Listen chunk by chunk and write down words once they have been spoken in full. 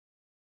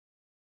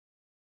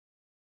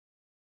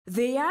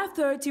There are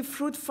 30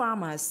 fruit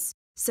farmers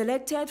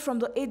selected from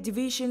the 8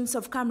 divisions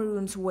of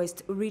Cameroon's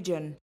West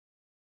region.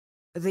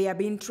 They are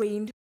being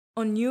trained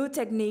on new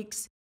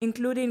techniques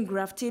including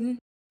grafting,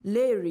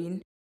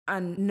 layering,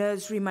 and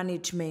nursery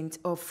management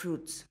of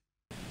fruits.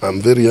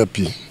 I'm very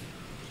happy.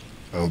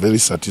 I'm very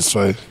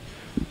satisfied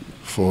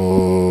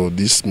for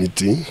this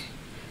meeting,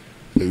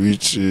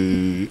 which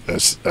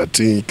I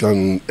think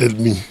can help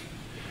me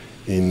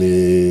in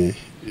the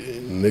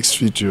next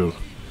future.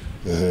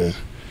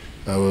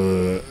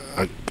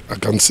 I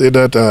can say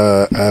that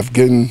I have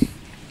gained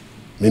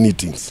many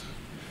things,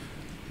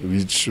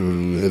 which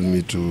will help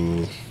me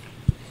to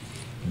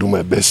do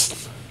my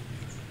best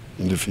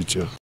in the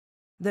future.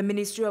 The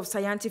Ministry of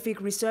Scientific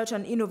Research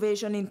and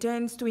Innovation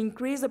intends to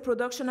increase the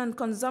production and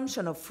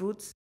consumption of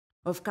fruits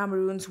of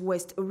Cameroon's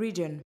West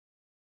region.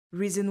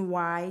 Reason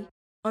why,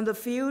 on the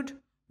field,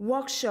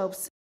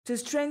 workshops to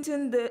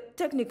strengthen the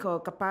technical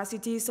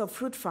capacities of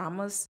fruit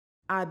farmers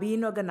are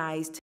being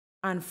organized,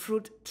 and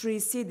fruit tree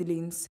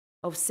seedlings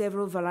of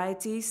several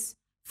varieties,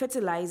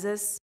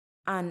 fertilizers,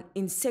 and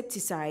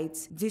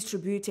insecticides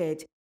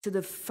distributed to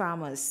the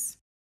farmers.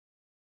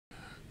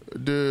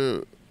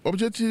 The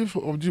objective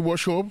of the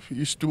workshop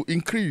is to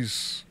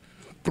increase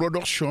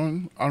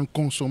production and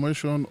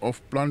consumption of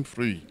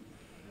plant-free,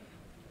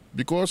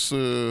 because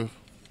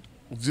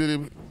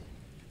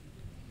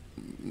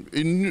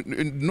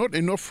not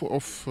enough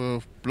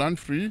of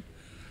plant-free.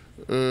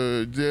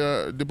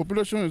 The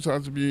population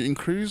has been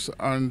increased,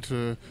 and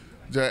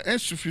there are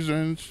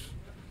insufficient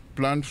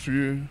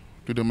plant-free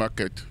to the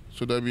market.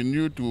 So that we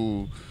need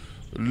to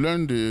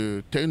learn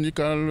the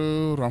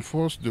technical,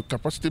 reinforce the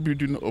capacity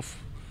building of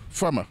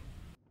farmer.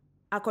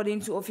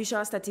 According to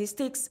official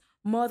statistics,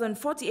 more than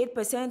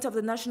 48% of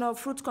the national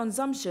fruit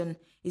consumption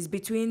is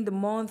between the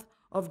month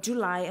of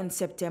July and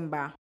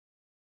September.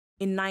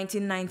 In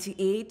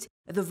 1998,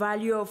 the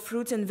value of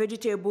fruit and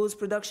vegetables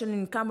production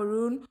in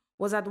Cameroon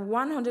was at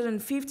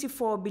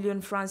 154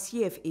 billion francs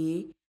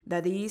CFA,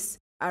 that is,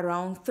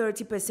 around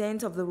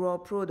 30% of the raw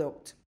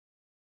product.